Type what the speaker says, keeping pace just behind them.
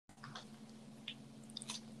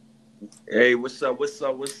Hey, what's up? What's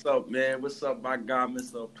up? What's up, man? What's up, my guy,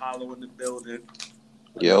 Mr. Apollo in the building?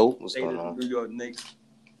 Yo, Another what's State going of on? the New York Knicks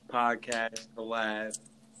podcast collab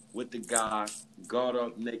with the guy, God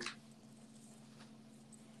Up Knicks.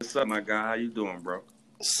 What's up, my guy? How you doing, bro?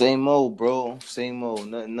 Same old, bro. Same old.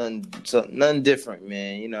 Nothing different,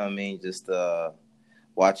 man. You know what I mean? Just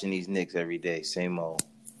watching these Knicks every day. Same old.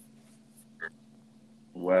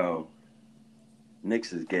 Well,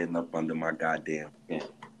 Knicks is getting up under my goddamn skin.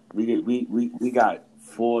 We got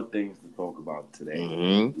 4 things to talk about today.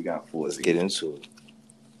 Mm-hmm. We got 4 Let's things. get into it.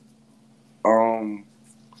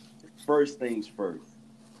 First things first.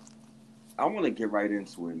 I want to get right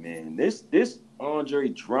into it, man. This Andre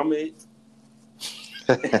Drummond.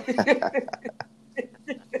 It's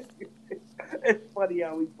funny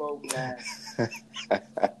how we both laugh.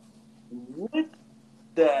 What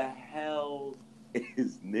the hell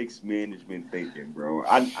is Knicks management thinking, bro?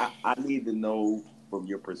 I need to know from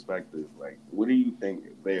your perspective. Like, what do you think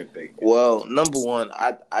they're thinking? Well, number one,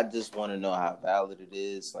 I just want to know how valid it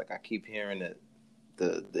is. Like, I keep hearing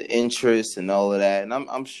the interest and all of that, and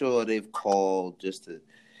I'm sure they've called just to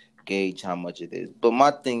gauge how much it is. But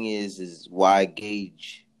my thing is why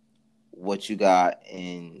gauge what you got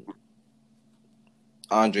in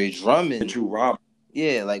Andre Drummond? Drew Rob.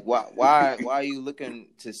 Yeah, like why are you looking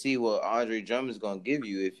to see what Andre Drummond's gonna give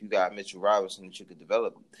you if you got Mitchell Robinson that you could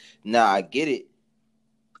develop? Now I get it.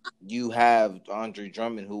 You have Andre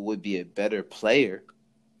Drummond who would be a better player,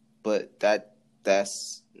 but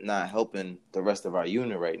that's not helping the rest of our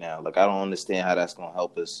unit right now. Like I don't understand how that's gonna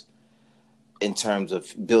help us in terms of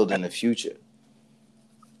building the future.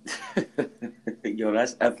 Yo,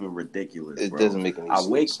 that's effing ridiculous, bro. It doesn't make any sense. I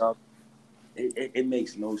wake up. It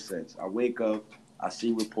makes no sense. I wake up. I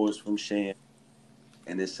see reports from Shan,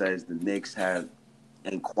 and it says the Knicks have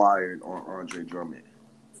inquired on Andre Drummond.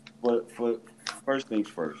 But for first things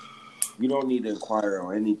first, you don't need to inquire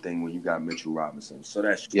on anything when you got Mitchell Robinson. So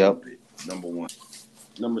that's stupid. Number one.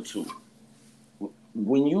 Number two,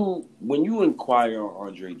 when you inquire on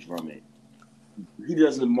Andre Drummond, he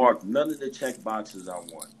doesn't mark none of the check boxes I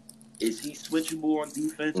want. Is he switchable on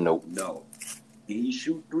defense? Nope. No. Can he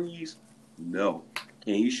shoot threes? No.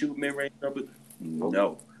 Can he shoot mid-range numbers?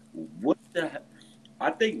 No. What the heck? I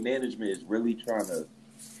think management is really trying to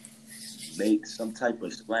make some type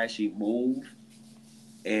of splashy move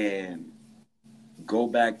and go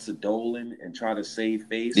back to Dolan and try to save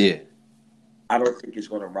face. Yeah. I don't think it's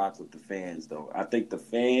going to rock with the fans, though. I think the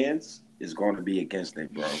fans is going to be against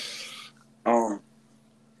it, bro. I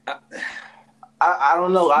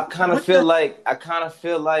don't know. I kind of feel like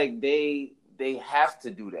they have to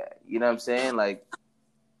do that. You know what I'm saying? Like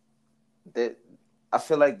that. I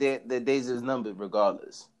feel like their days is numbered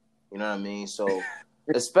regardless. You know what I mean? So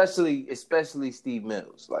especially Steve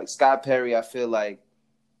Mills. Like Scott Perry, I feel like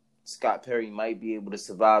Scott Perry might be able to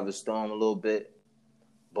survive the storm a little bit.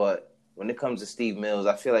 But when it comes to Steve Mills,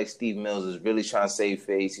 I feel like Steve Mills is really trying to save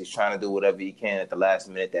face. He's trying to do whatever he can at the last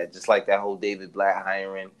minute. That just like that whole David Blatt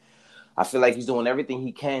hiring. I feel like he's doing everything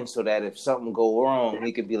he can so that if something go wrong,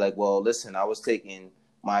 he could be like, well, listen, I was taking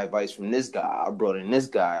my advice from this guy. I brought in this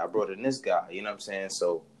guy. I brought in this guy. You know what I'm saying?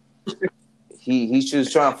 So he's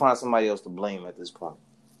just trying to find somebody else to blame at this point.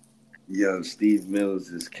 Yo, Steve Mills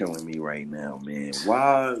is killing me right now, man.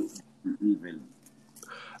 Why even?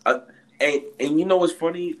 And you know what's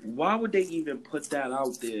funny? Why would they even put that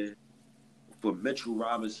out there for Mitchell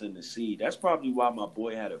Robinson to see? That's probably why my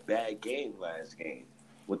boy had a bad game last game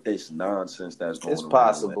with this nonsense that's going on. It's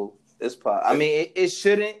possible. It's possible. I mean, it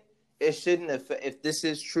shouldn't. It shouldn't affect. If this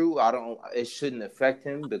is true, it shouldn't affect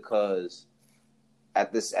him because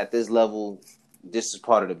at this level, this is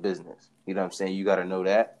part of the business. You know what I'm saying? You got to know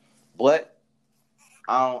that. But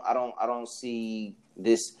I don't see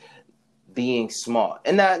this being smart.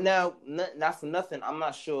 And not for nothing, I'm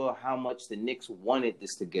not sure how much the Knicks wanted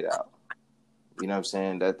this to get out. You know what I'm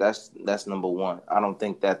saying? That's number one. I don't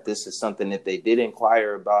think that this is something that they did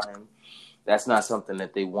inquire about him. That's not something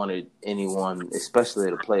that they wanted anyone, especially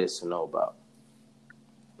the players, to know about.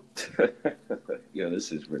 Yo,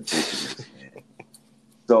 this is ridiculous, man.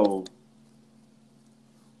 So,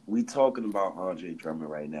 we talking about Andre Drummond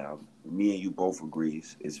right now. Me and you both agree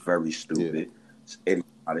it's very stupid. Yeah. It's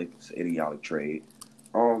idiotic. It's an idiotic trade.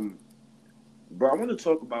 But I want to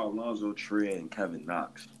talk about Alonzo Trier and Kevin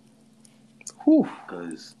Knox.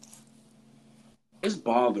 Because it's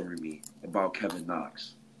bothering me about Kevin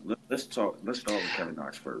Knox. Let's start with Kevin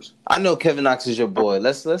Knox first. I know Kevin Knox is your boy.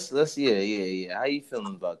 Let's yeah. How you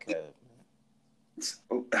feeling about Kevin?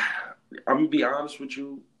 I'm gonna be honest with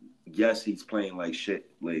you. Yes, he's playing like shit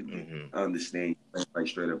lately. Mm-hmm. I understand he's playing like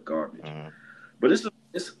straight up garbage. Mm-hmm. But it's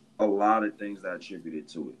a lot of things that I attributed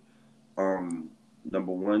to it.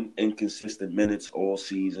 Number one, inconsistent minutes all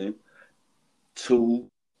season. Two,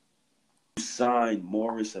 sign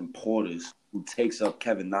Morris and Portis, who takes up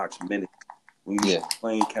Kevin Knox minutes when you Yeah.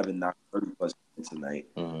 playing Kevin Knox 30 plus minutes tonight.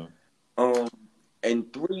 Mm-hmm.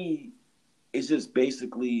 And three, it's just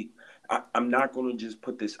basically I'm not gonna just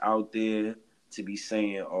put this out there to be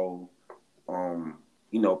saying, oh,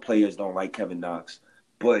 players don't like Kevin Knox.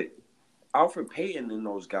 But Alfred Payton and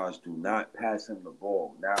those guys do not pass him the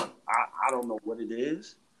ball. Now, I don't know what it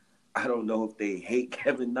is. I don't know if they hate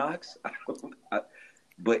Kevin Knox.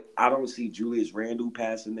 But I don't see Julius Randle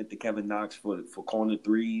passing it to Kevin Knox for corner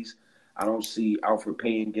threes. I don't see Alfred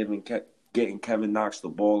Payton getting Kevin Knox the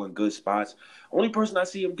ball in good spots. Only person I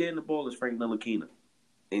see him getting the ball is Frank Ntilikina,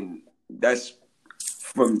 and that's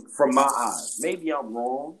from my eyes. Maybe I'm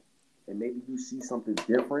wrong, and maybe you see something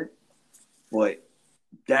different, but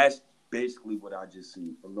that's basically what I just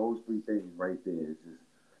see from those three things right there.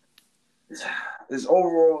 It's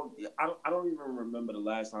overall. I don't even remember the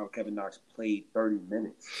last time Kevin Knox played 30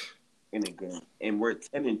 minutes in a game, and we're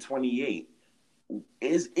 10-28.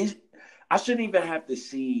 Is I shouldn't even have to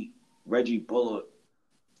see Reggie Bullock,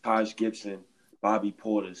 Taj Gibson, Bobby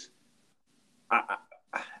Portis.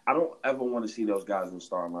 I don't ever want to see those guys in the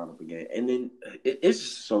starting lineup again. And then it's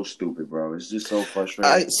just so stupid, bro. It's just so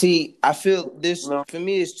frustrating. I feel this for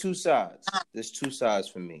me. It's two sides. There's two sides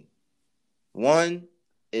for me. One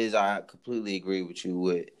is I completely agree with you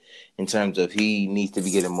with in terms of he needs to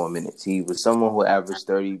be getting more minutes. He was someone who averaged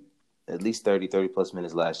at least 30 plus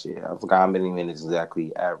minutes last year. I forgot how many minutes exactly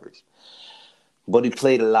he averaged. But he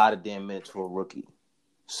played a lot of damn minutes for a rookie.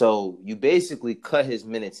 So you basically cut his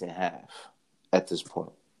minutes in half at this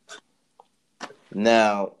point.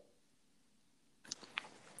 Now,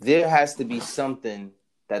 there has to be something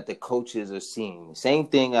that the coaches are seeing. The same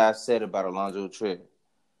thing I said about Alonzo Trier.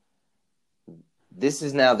 This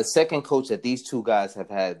is now the second coach that these two guys have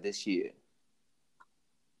had this year.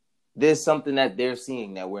 There's something that they're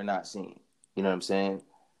seeing that we're not seeing. You know what I'm saying?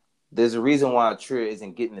 There's a reason why Trier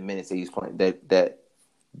isn't getting the minutes that he's playing. That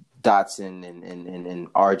Dotson and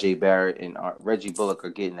R.J. Barrett and Reggie Bullock are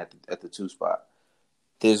getting at the two spot.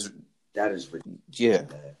 That is ridiculous. Yeah.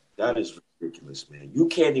 Man. That is ridiculous, man. You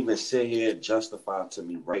can't even sit here and justify to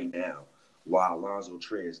me right now why Alonzo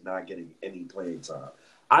Trier is not getting any playing time.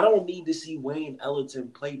 I don't need to see Wayne Ellington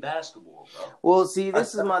play basketball, bro. Well, see,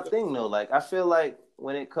 this is my thing, though. Like, I feel like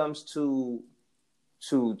when it comes to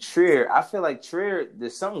Trier, I feel like Trier,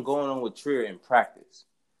 there's something going on with Trier in practice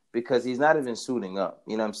because he's not even suiting up.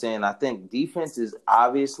 You know what I'm saying? I think defense is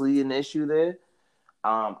obviously an issue there.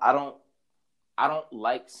 I don't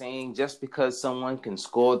like saying just because someone can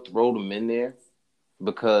score, throw them in there,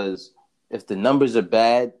 because if the numbers are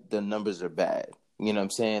bad, the numbers are bad. You know what I'm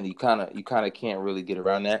saying? You kind of can't really get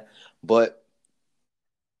around that. But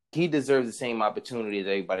he deserves the same opportunity as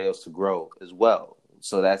everybody else to grow as well.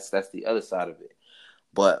 So that's the other side of it.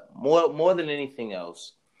 But more than anything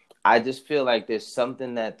else, I just feel like there's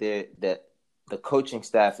something that the coaching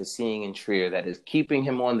staff is seeing in Trier that is keeping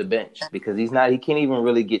him on the bench because he can't even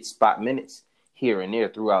really get spot minutes here and there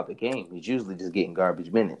throughout the game. He's usually just getting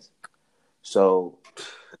garbage minutes. So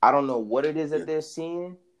I don't know what it is that they're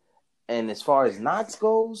seeing. And as far as Knox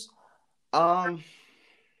goes, I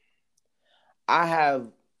have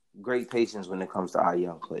great patience when it comes to our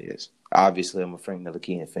young players. Obviously, I'm a Frank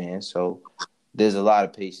Ntilikina fan, so there's a lot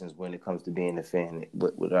of patience when it comes to being a fan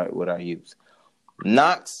with our youth.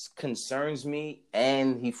 Knox concerns me,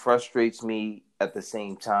 and he frustrates me at the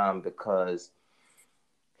same time because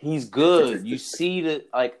he's good. You see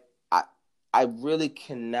I really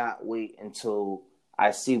cannot wait until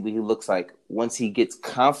I see what he looks like once he gets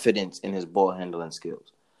confidence in his ball handling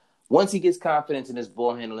skills. Once he gets confidence in his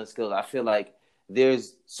ball handling skills, I feel like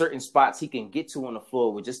there's certain spots he can get to on the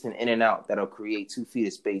floor with just an in and out that'll create 2 feet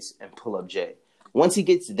of space and pull up J. Once he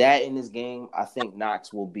gets that in his game, I think Knox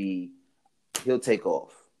he'll take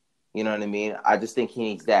off. You know what I mean? I just think he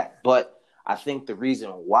needs that. But I think the reason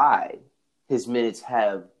why his minutes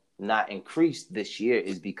have not increased this year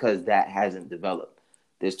is because that hasn't developed.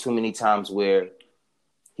 There's too many times where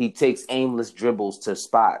he takes aimless dribbles to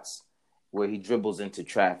spots where he dribbles into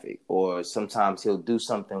traffic, or sometimes he'll do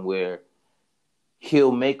something where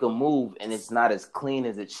he'll make a move and it's not as clean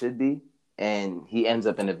as it should be, and he ends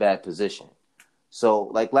up in a bad position. So,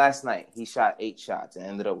 like last night, he shot 8 shots and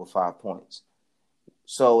ended up with 5 points.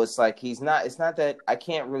 So it's like it's not that I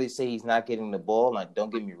can't really say he's not getting the ball. Like,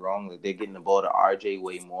 don't get me wrong, like they're getting the ball to RJ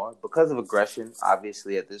way more because of aggression,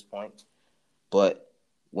 obviously, at this point. But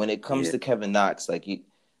when it comes to Kevin Knox,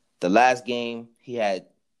 the last game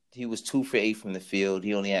he was 2 for 8 from the field.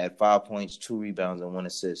 He only had 5 points, 2 rebounds, and 1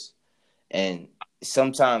 assist. And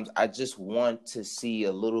sometimes I just want to see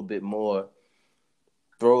a little bit more.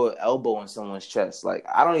 Throw an elbow in someone's chest. Like,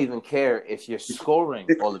 I don't even care if you're scoring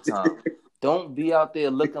all the time. Don't be out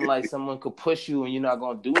there looking like someone could push you and you're not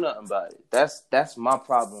gonna do nothing about it. That's my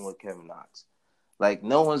problem with Kevin Knox. Like,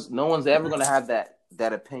 no one's ever gonna have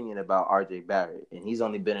that opinion about RJ Barrett, and he's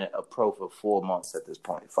only been a pro for 4 months at this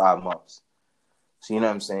point, 5 months. So you know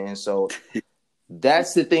what I'm saying? So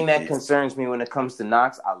that's the thing that concerns me when it comes to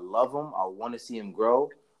Knox. I love him. I want to see him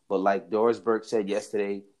grow. But like Doris Burke said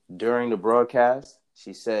yesterday during the broadcast,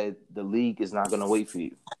 she said the league is not going to wait for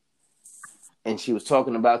you. And she was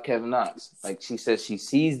talking about Kevin Knox. Like, she says she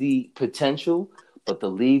sees the potential, but the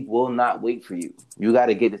league will not wait for you. You got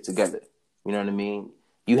to get it together. You know what I mean?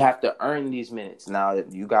 You have to earn these minutes. Now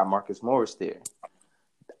that you got Marcus Morris there,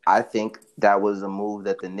 I think that was a move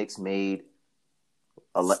that the Knicks made,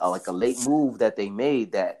 like a late move that they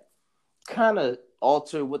made that kind of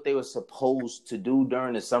altered what they were supposed to do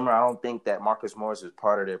during the summer. I don't think that Marcus Morris is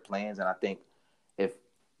part of their plans, and I think if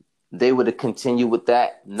they were to continue with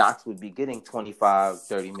that, Knox would be getting 25,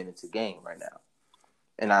 30 minutes a game right now.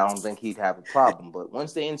 And I don't think he'd have a problem. But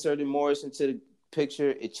once they inserted Morris into the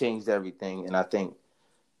picture, it changed everything. And I think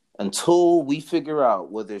until we figure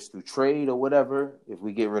out, whether it's through trade or whatever, if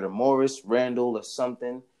we get rid of Morris, Randall, or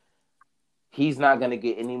something, he's not going to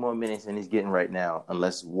get any more minutes than he's getting right now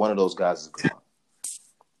unless one of those guys is gone.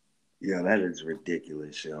 Yeah, that is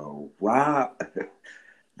ridiculous, yo. Wow.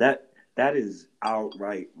 That is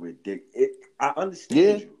outright ridiculous. I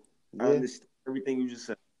understand you. I understand everything you just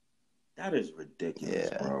said. That is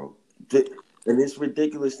ridiculous, bro. And it's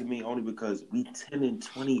ridiculous to me only because we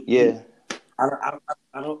 10-28. Yeah. I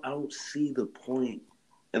don't see the point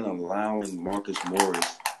in allowing Marcus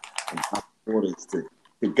Morris and Bobby Portis to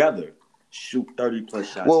together shoot 30+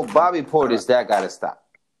 shots. Well, Bobby Portis, that gotta stop.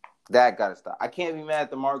 That gotta stop. I can't be mad at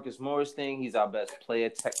the Marcus Morris thing. He's our best player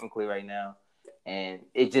technically right now. And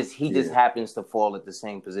he just happens to fall at the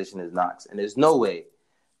same position as Knox. And there's no way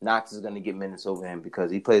Knox is going to get minutes over him because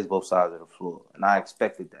he plays both sides of the floor. And I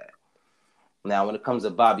expected that. Now, when it comes to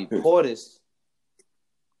Bobby Portis,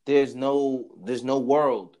 there's no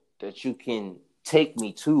world that you can take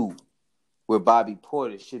me to where Bobby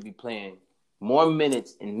Portis should be playing more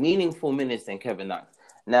minutes and meaningful minutes than Kevin Knox.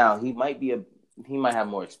 Now, he might have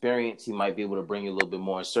more experience. He might be able to bring you a little bit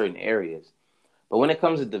more in certain areas. But when it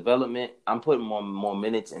comes to development, I'm putting more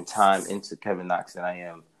minutes and time into Kevin Knox than I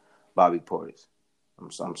am Bobby Portis.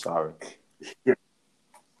 I'm sorry.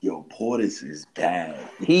 Yo, Portis is bad.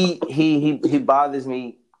 He bothers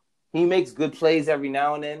me. He makes good plays every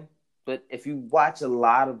now and then, but if you watch a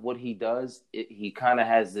lot of what he does, he kind of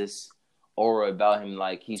has this aura about him,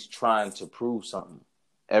 like he's trying to prove something.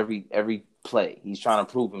 Every play, he's trying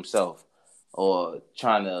to prove himself or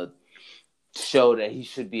trying to show that he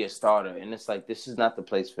should be a starter. And it's like, this is not the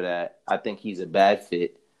place for that. I think he's a bad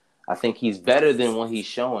fit. I think he's better than what he's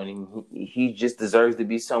showing. He just deserves to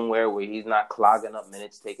be somewhere where he's not clogging up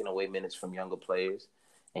minutes, taking away minutes from younger players.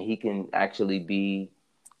 And he can actually be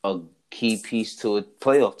a key piece to a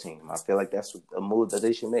playoff team. I feel like that's a move that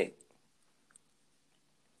they should make.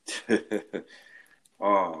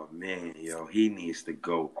 Oh, man, yo. He needs to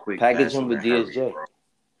go quick. Package him with DSJ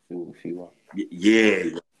if you want.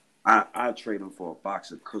 Yeah. I trade him for a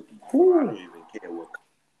box of cookies. I don't even care what.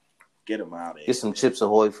 Get him out of here. Get some Chips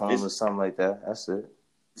Ahoy for him or something like that. That's it.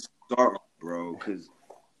 Sorry, bro, because,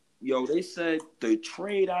 yo, they said the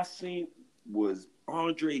trade I seen was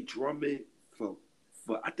Andre Drummond for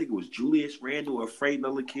I think it was Julius Randle or Fred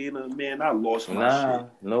Ntilikina. Man, I lost my shit.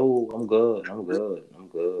 No, I'm good. No way. I'm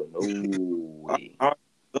good.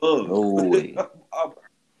 No way.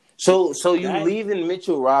 So you leaving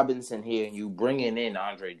Mitchell Robinson here and you bringing in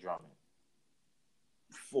Andre Drummond.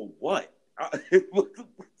 For what? What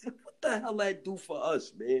the hell that do for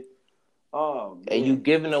us, man? Oh, man. And you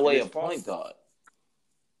giving away a point guard.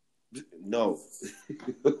 No.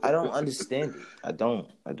 I don't understand it. I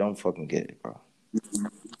don't fucking get it, bro.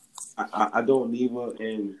 I don't either.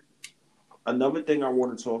 And another thing I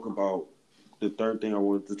want to talk about, the third thing I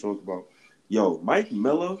wanted to talk about, yo, Mike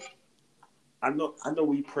Miller, I know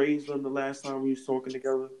we praised him the last time we was talking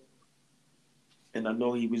together. And I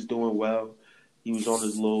know he was doing well. He was on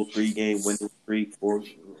his little 3-game winning streak or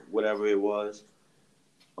whatever it was.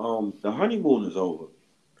 The honeymoon is over.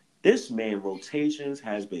 This man rotations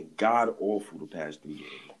has been god awful the past 3 games.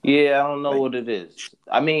 Yeah, I don't know what it is.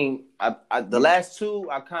 I mean, the last two,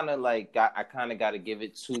 I kind of got to give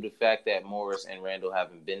it to the fact that Morris and Randall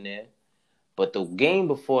haven't been there. But the game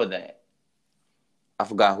before that, I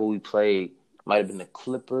forgot who we played. Might have been the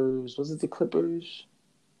Clippers. Was it the Clippers?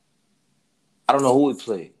 I don't know who we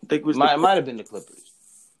played. I think it was might have been the Clippers.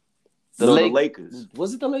 The No, the Lake Lakers.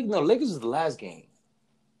 was it the Lakers? No, Lakers was the last game.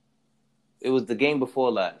 It was the game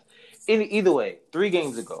before last. Either way, 3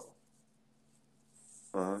 games ago,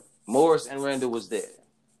 Morris and Randall was there,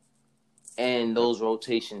 and those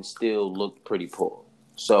rotations still looked pretty poor.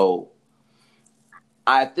 So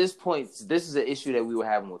at this point, this is an issue that we were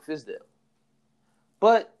having with Fizdale.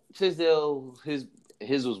 But Fizdale,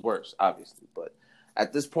 his was worse, obviously. But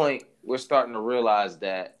at this point, we're starting to realize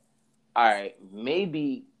that, all right,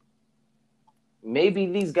 maybe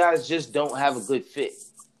these guys just don't have a good fit.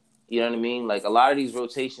 You know what I mean? Like, a lot of these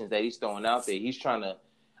rotations that he's throwing out there,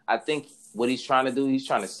 I think what he's trying to do, he's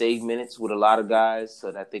trying to save minutes with a lot of guys so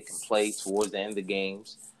that they can play towards the end of the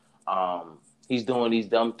games. He's doing these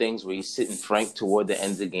dumb things where he's sitting Frank toward the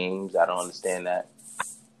ends of games. I don't understand that.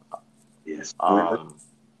 Yes.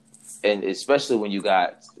 And especially when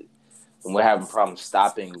we're having problems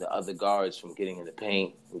stopping the other guards from getting in the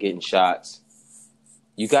paint and getting shots,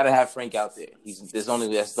 you got to have Frank out there. That's the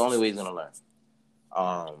only way he's gonna learn.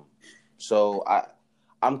 So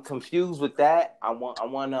I'm confused with that. I want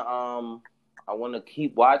to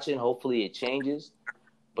keep watching. Hopefully it changes,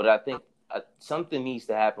 but I think something needs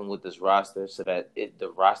to happen with this roster so that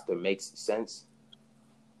the roster makes sense.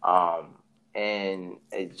 And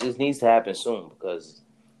it just needs to happen soon because,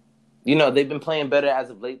 they've been playing better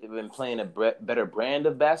as of late. They've been playing a better brand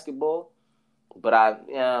of basketball, but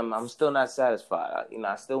I'm still not satisfied.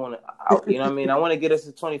 I still want to, I want to get us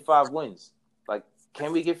to 25 wins. Like,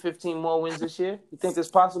 can we get 15 more wins this year? You think that's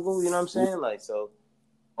possible? You know what I'm saying? Like, so.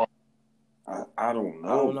 I don't know.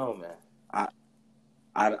 I don't know,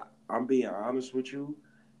 man. I'm being honest with you.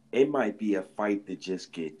 It might be a fight to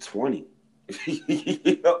just get 20.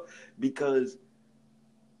 Because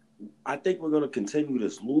I think we're going to continue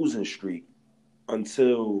this losing streak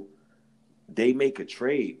until they make a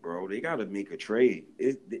trade, bro. They got to make a trade.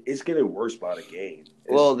 It's getting worse by the game.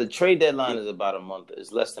 Well, the trade deadline is about a month.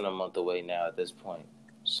 It's less than a month away now at this point.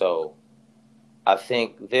 So I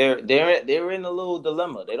think they're in a little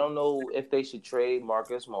dilemma. They don't know if they should trade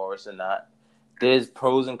Marcus Morris or not. There's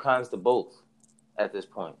pros and cons to both at this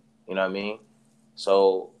point. You know what I mean?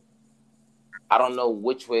 So I don't know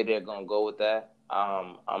which way they're going to go with that.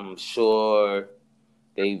 I'm sure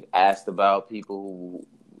they've asked about people who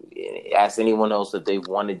asked anyone else if they've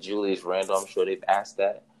wanted Julius Randle. I'm sure they've asked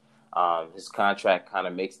that. His contract kind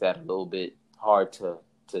of makes that a little bit hard to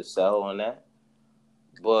sell on that.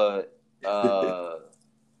 But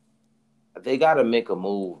they got to make a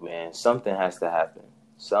move, man. Something has to happen.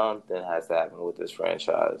 Something has to happen with this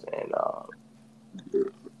franchise. And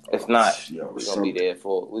if not,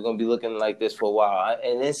 we're gonna be looking like this for a while.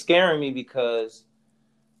 And it's scaring me because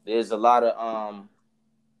there's a lot of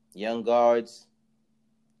young guards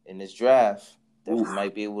in this draft that we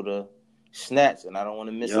might be able to snatch, and I don't want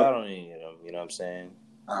to miss out on any of them. You know what I'm saying?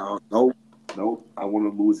 Nope. I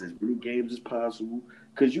want to lose as many games as possible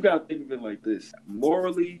because you got to think of it like this.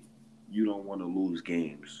 Morally, you don't want to lose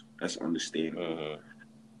games. That's understandable. Mm-hmm.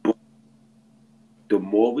 But the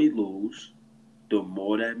more we lose, the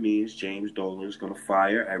more that means James Dolan's going to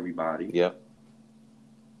fire everybody. Yep.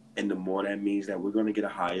 And the more that means that we're going to get a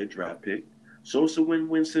higher draft pick. So it's a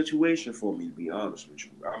win-win situation for me, to be honest with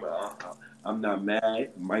you. I'm not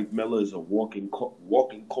mad. Mike Miller is a walking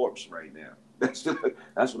corpse right now. That's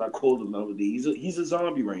what I called him the other day. He's a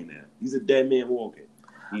zombie right now. He's a dead man walking.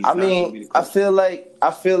 I feel like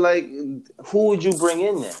who would you bring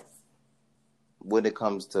in there when it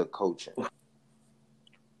comes to coaching?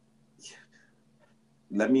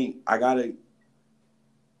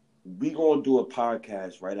 We gonna do a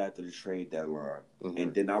podcast right after the trade deadline,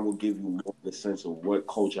 and then I will give you more of a sense of what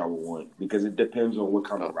coach I would want because it depends on what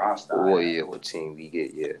kind of roster. What team we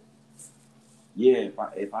get? Yeah.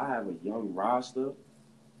 If I have a young roster,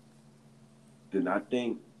 then I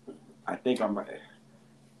think I might.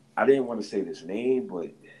 I didn't want to say this name,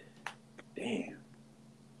 but damn,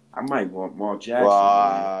 I might want Mark Jackson.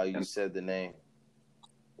 Wow, you said the name.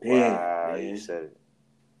 Damn, wow, man. You said it.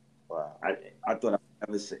 Wow. I thought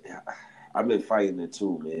I would say I've been fighting it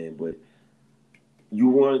too, man. But you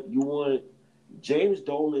want James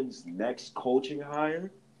Dolan's next coaching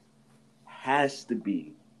hire has to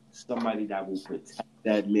be somebody that will protect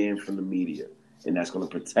that man from the media, and that's going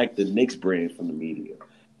to protect the Knicks brand from the media,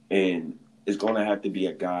 and it's going to have to be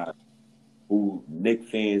a guy who Knick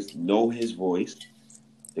fans know his voice.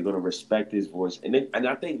 They're going to respect his voice, and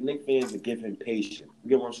I think Knick fans will give him patience. You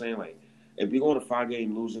get what I'm saying? Like, if we go on a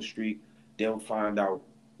 5-game losing streak, they'll find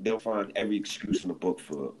every excuse in the book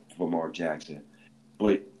for Mark Jackson.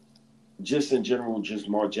 But just in general, just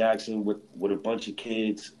Mark Jackson with a bunch of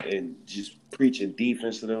kids and just preaching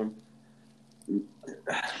defense to them,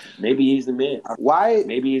 Maybe he's the man. Why?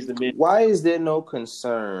 Maybe he's the man. Why is there no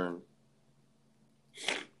concern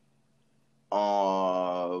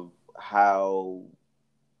of how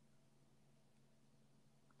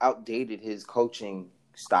outdated his coaching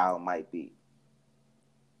style might be?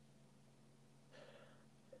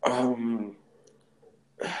 To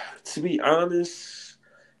be honest,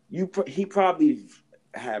 he probably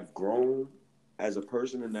have grown as a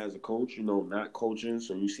person and as a coach. Not coaching,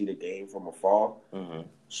 so you see the game from afar. Mm-hmm.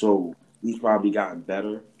 So he's probably gotten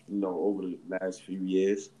better, over the last few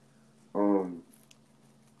years.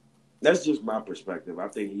 That's just my perspective. I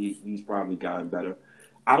think he's probably gotten better.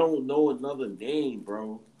 I don't know another name,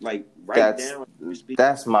 bro. Like now,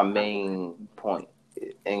 That's my main point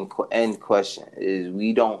and question is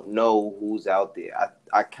we don't know who's out there.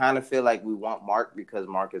 I kind of feel like we want Mark because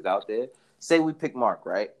Mark is out there. Say we pick Mark,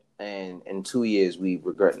 right? And in 2 years we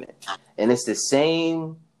regretting it. And it's the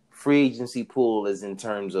same free agency pool as in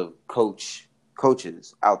terms of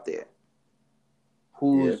coaches out there.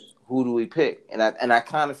 Who do we pick? And I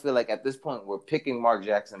kind of feel like at this point we're picking Mark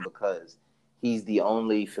Jackson because he's the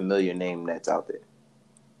only familiar name that's out there.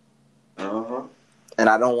 Uh-huh. And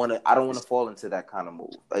I don't want to fall into that kind of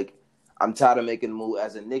move. Like, I'm tired of making a move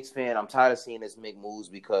as a Knicks fan. I'm tired of seeing us make moves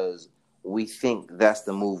because we think that's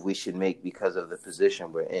the move we should make because of the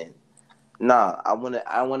position we're in. Nah, I want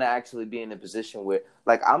to actually be in a position where,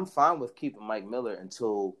 like, I'm fine with keeping Mike Miller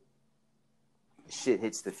until shit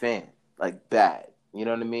hits the fan, like bad. You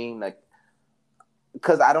know what I mean? Like,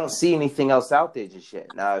 because I don't see anything else out there just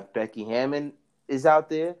yet. Now, if Becky Hammond is out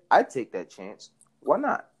there, I'd take that chance. Why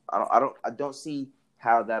not? I don't see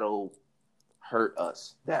how that'll hurt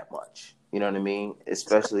us that much. You know what I mean?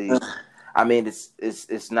 Especially, I mean,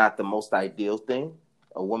 it's not the most ideal thing.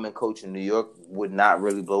 A woman coach in New York would not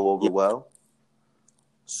really blow over well.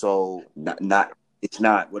 So it's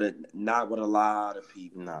not with a lot of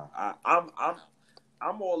people. No,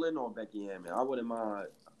 I'm all in on Becky Hammond. I wouldn't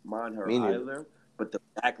mind her either, but the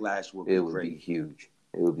backlash would be great. Be huge.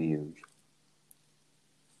 It would be huge.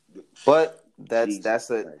 But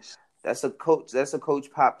that's a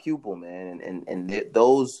coach pop pupil, man, and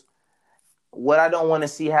those what I don't want to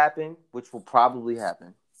see happen, which will probably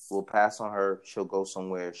happen. We'll pass on her. She'll go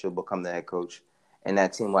somewhere. She'll become the head coach, and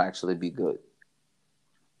that team will actually be good.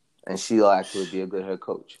 And she'll actually be a good head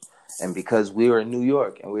coach. And because we're in New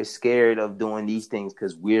York and we're scared of doing these things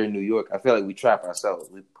because we're in New York, I feel like we trap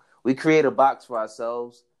ourselves. We create a box for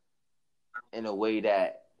ourselves in a way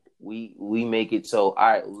that we make it so, all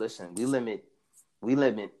right, listen, we limit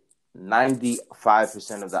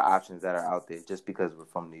 95% of the options that are out there just because we're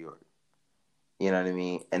from New York. You know what I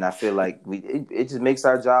mean? And I feel like it just makes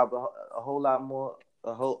our job a whole lot more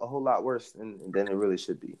a whole lot worse than it really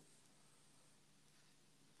should be.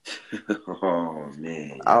 Oh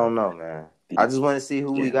man, I don't know, man. I just want to see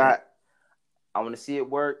who we got. I want to see it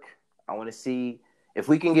work. I want to see if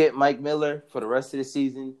we can get Mike Miller for the rest of the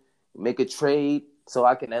season, make a trade so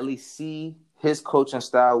I can at least see his coaching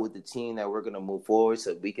style with the team that we're going to move forward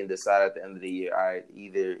so we can decide at the end of the year, all right,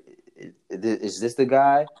 either is this the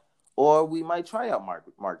guy or we might try out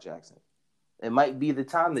Mark Jackson. It might be the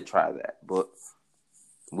time to try that, but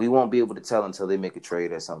we won't be able to tell until they make a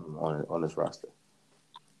trade or something on this roster.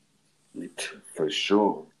 For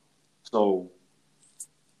sure. So,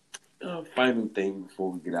 final thing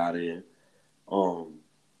before we get out of here.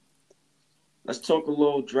 Let's talk a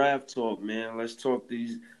little draft talk, man. Let's talk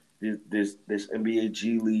this NBA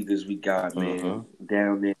G Leaguers we got, man,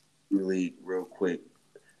 down there in the league real quick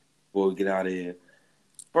before we get out of here.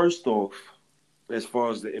 First off, as far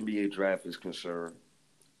as the NBA draft is concerned,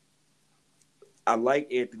 I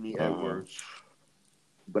like Anthony Edwards,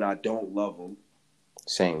 but I don't love him.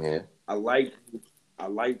 Same here. I like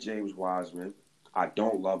James Wiseman. I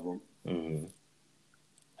don't love him. Mm-hmm.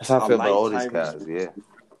 That's how I feel about all these guys, yeah.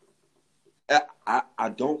 I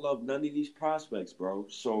don't love none of these prospects, bro.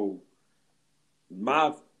 So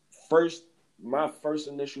my first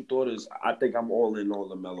initial thought is I think I'm all in on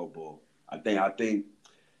LaMelo Ball. I think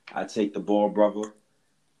I take the ball, brother.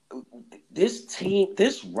 This team,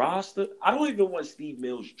 this roster, I don't even want Steve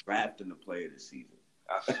Mills drafting the player this season.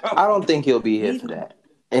 I don't think he'll be here for that.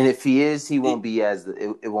 And if he is, he won't be as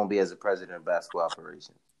it won't be as the president of basketball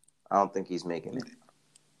operations. I don't think he's making it.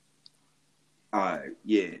 All right,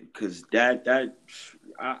 yeah, because that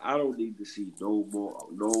I don't need to see no more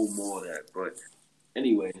of that. But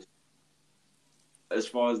anyways, as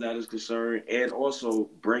far as that is concerned, and also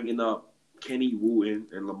bringing up Kenny Wooten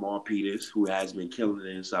and Lamar Peters, who has been killing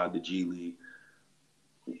it inside the G League.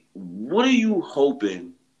 What are you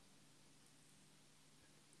hoping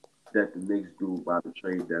that the Knicks do by the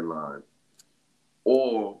trade deadline?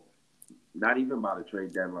 Or not even by the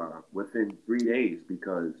trade deadline, within 3 days,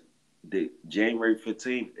 because the January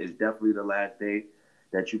 15th is definitely the last day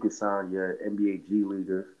that you can sign your NBA G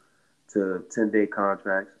Leaguers to 10-day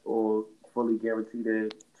contracts or fully guaranteed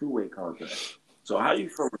 2-way contracts. So how you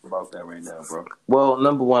feeling about that right now, bro? Well,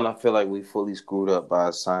 number one, I feel like we fully screwed up by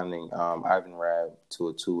signing Ivan Rabb to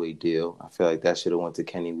a 2-way deal. I feel like that should have went to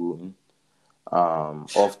Kenny Wooten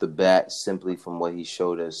off the bat, simply from what he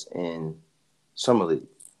showed us in Summer League.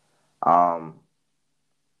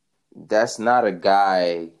 That's not a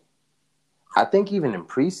guy. I think even in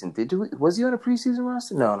preseason, was he on a preseason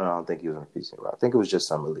roster? No, I don't think he was on a preseason roster. I think it was just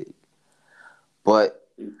Summer League. But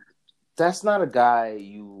that's not a guy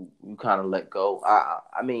you kind of let go.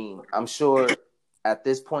 I mean, I'm sure at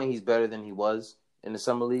this point he's better than he was in the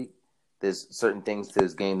Summer League. There's certain things to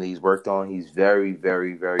his game that he's worked on. He's very,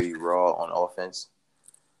 very, very raw on offense,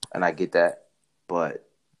 and I get that. But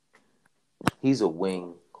he's a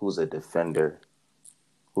wing who's a defender,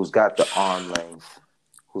 who's got the arm length,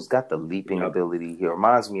 who's got the leaping ability. He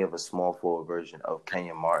reminds me of a small forward version of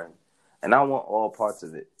Kenyon Martin, and I want all parts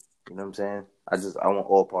of it. You know what I'm saying? I want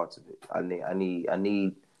all parts of it. I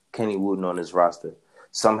need Kenny Wooten on this roster.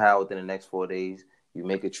 Somehow within the next 4 days, you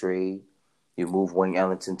make a trade, you move Wayne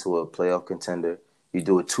Ellington to a playoff contender, you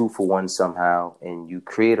do a 2-for-1 somehow, and you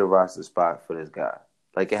create a roster spot for this guy.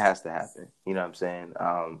 Like, it has to happen. You know what I'm saying?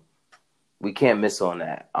 We can't miss on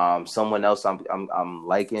that. Someone else I'm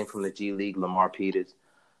liking from the G League, Lamar Peters.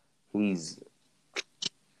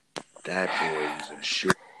 That boy is a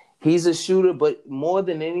shooter. He's a shooter, but more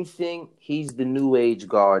than anything, he's the new age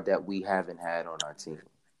guard that we haven't had on our team.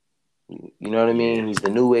 You know what I mean? He's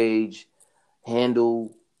the new age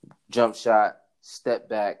handle, jump shot, step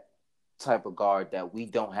back type of guard that we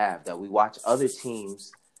don't have, that we watch other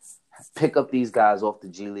teams pick up these guys off the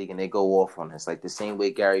G League and they go off on us. Like the same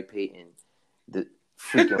way Gary Payton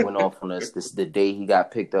freaking went off on us the day he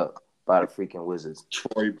got picked up by the freaking Wizards.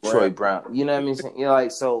 Troy Brown. You know what I mean? You know,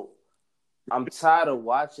 like, so I'm tired of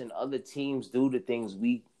watching other teams do the things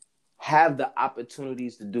we have the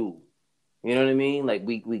opportunities to do. You know what I mean? Like,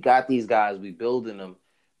 we got these guys, we building them,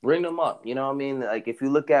 bring them up. You know what I mean? Like, if you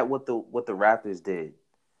look at what the Raptors did,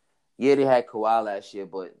 yeah, they had Kawhi last year,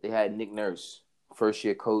 but they had Nick Nurse, first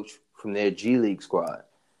year coach from their G League squad.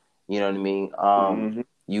 You know what I mean?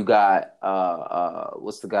 You got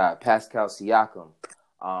what's the guy? Pascal Siakam.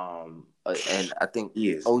 And I think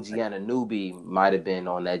OG Anunoby might have been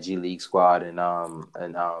on that G League squad, and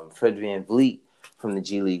Fred VanVleet from the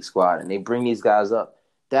G League squad, and they bring these guys up.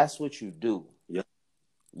 That's what you do. Yep.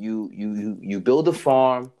 You build a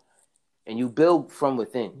farm, and you build from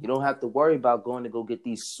within. You don't have to worry about going to go get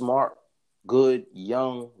these smart, good,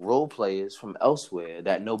 young role players from elsewhere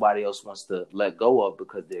that nobody else wants to let go of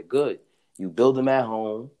because they're good. You build them at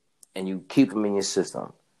home, and you keep them in your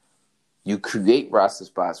system. You create roster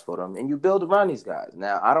spots for them, and you build around these guys.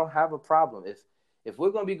 Now, I don't have a problem. If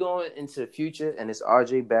we're going to be going into the future, and it's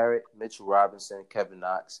R.J. Barrett, Mitchell Robinson, Kevin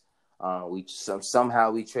Knox,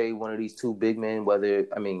 somehow we trade one of these two big men, whether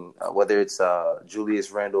it's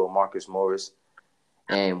Julius Randle or Marcus Morris,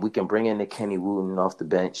 and we can bring in the Kenny Wooten off the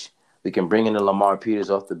bench. We can bring in the Lamar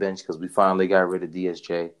Peters off the bench because we finally got rid of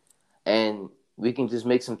DSJ, and we can just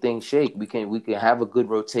make some things shake. We can have a good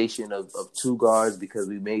rotation of two guards because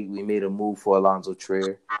we made a move for Alonzo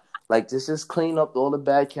Trier. Like, just clean up all the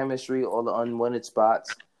bad chemistry, all the unwanted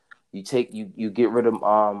spots. You get rid of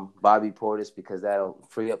Bobby Portis because that'll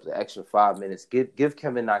free up the extra 5 minutes. Give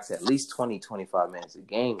Kevin Knox at least 20, 25 minutes a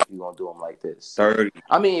game if you're gonna do him like this. 30.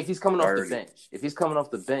 I mean, if he's coming off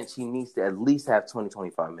the bench, he needs to at least have 20,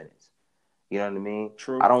 25 minutes. You know what I mean?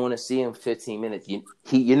 True. I don't want to see him 15 minutes.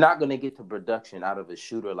 You're not going to get the production out of a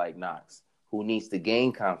shooter like Knox, who needs to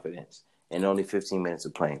gain confidence in only 15 minutes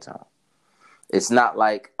of playing time. It's not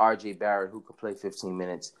like R.J. Barrett, who could play 15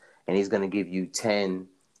 minutes, and he's going to give you 10,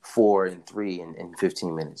 4, and 3 in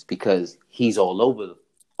 15 minutes because he's all over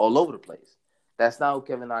the place. That's not who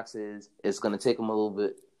Kevin Knox is. It's going to take him a little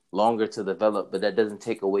bit longer to develop, but that doesn't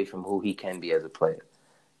take away from who he can be as a player.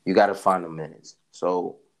 You got to find the minutes.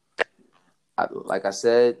 So, like I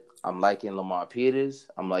said, I'm liking Lamar Peters.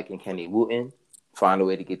 I'm liking Kenny Wooten. Find a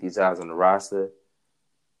way to get these guys on the roster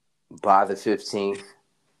by the 15th.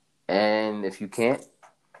 And if you can't,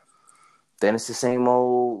 then it's the same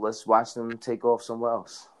old, let's watch them take off somewhere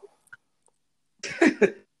else.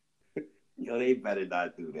 Yo, they better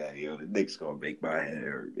not do that. Yo, the Knicks gonna make my head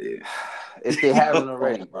hurt, man. If they haven't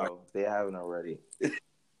already, bro. They haven't already.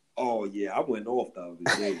 Oh, yeah, I went off the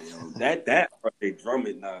other day, yo. That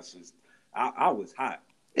Drummond nonsense. I was hot.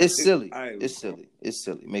 It's silly. It's silly.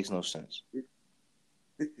 It makes no sense.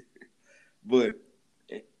 But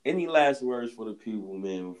Any last words for the people,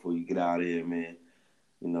 man, before you get out of here, man?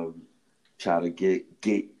 You know, try to get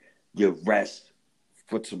your rest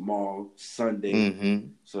for tomorrow, Sunday. Mm-hmm.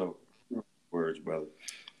 So, words, brother.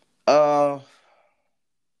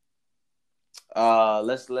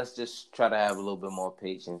 Let's just try to have a little bit more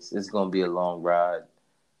patience. It's gonna be a long ride.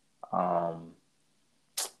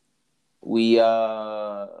 We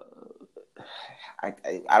I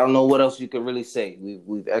don't know what else you could really say.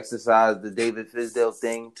 We've exercised the David Fizdale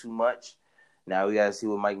thing too much. Now we gotta see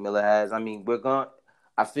what Mike Miller has. I mean,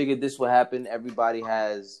 I figured this would happen. Everybody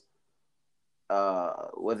has,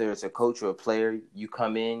 whether it's a coach or a player, you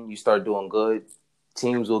come in, you start doing good,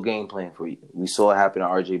 teams will game plan for you. We saw it happen to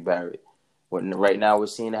R.J. Barrett. Right now, we're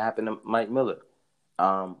seeing it happen to Mike Miller.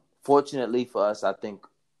 Fortunately for us, I think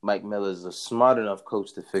Mike Miller is a smart enough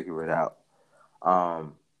coach to figure it out.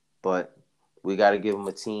 But we got to give him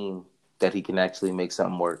a team that he can actually make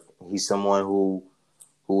something work. He's someone who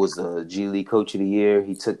was a G League Coach of the Year.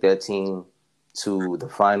 He took that team to the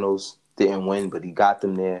finals, didn't win, but he got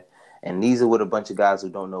them there. And these are with a bunch of guys who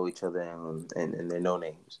don't know each other and they're no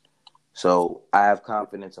names. So I have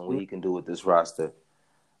confidence in what he can do with this roster.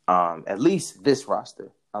 At least this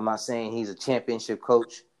roster. I'm not saying he's a championship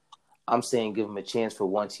coach. I'm saying give him a chance for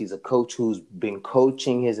once. He's a coach who's been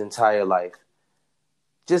coaching his entire life.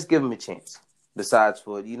 Just give him a chance. Besides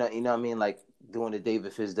for, you know what I mean? Like doing the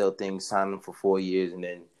David Fizdale thing, signing him for 4 years, and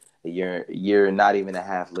then a year, not even a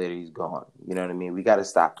half later, he's gone. You know what I mean? We got to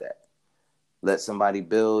stop that. Let somebody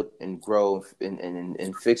build and grow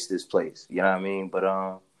and fix this place. You know what I mean?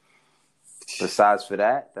 But besides for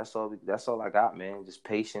that, that's all I got, man. Just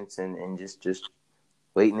patience and just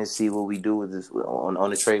waiting to see what we do with this on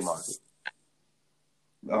the trade market.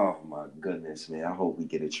 Oh my goodness, man! I hope we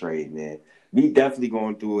get a trade, man. We definitely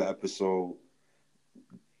going through an episode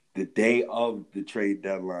the day of the trade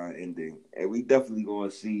deadline ending, and we definitely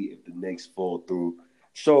going to see if the Knicks fall through.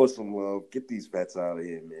 Show us some love. Get these vets out of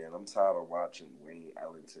here, man. I'm tired of watching Wayne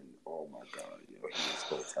Ellington. Oh my God, yo, he is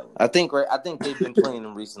so talented. I think they've been playing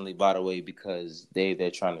him recently, by the way, because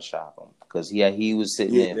they're trying to shop him. Because he was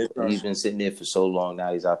sitting there. He's been sitting there for so long.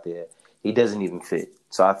 Now he's out there. He doesn't even fit.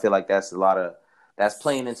 So I feel like that's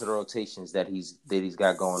playing into the rotations that he's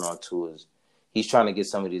got going on too. He's trying to get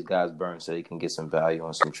some of these guys burned so he can get some value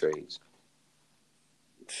on some trades.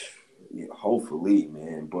 Yeah, hopefully,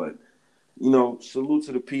 man. But salute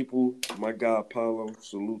to the people. My guy Paulo,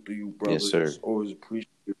 salute to you, brother. Yes, sir. It's always appreciate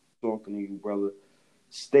talking to you, brother.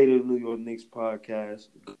 State of the New York Knicks podcast,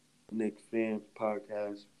 Knicks fans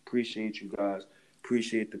podcast. Appreciate you guys.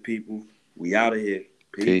 Appreciate the people. We out of here.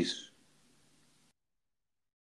 Peace.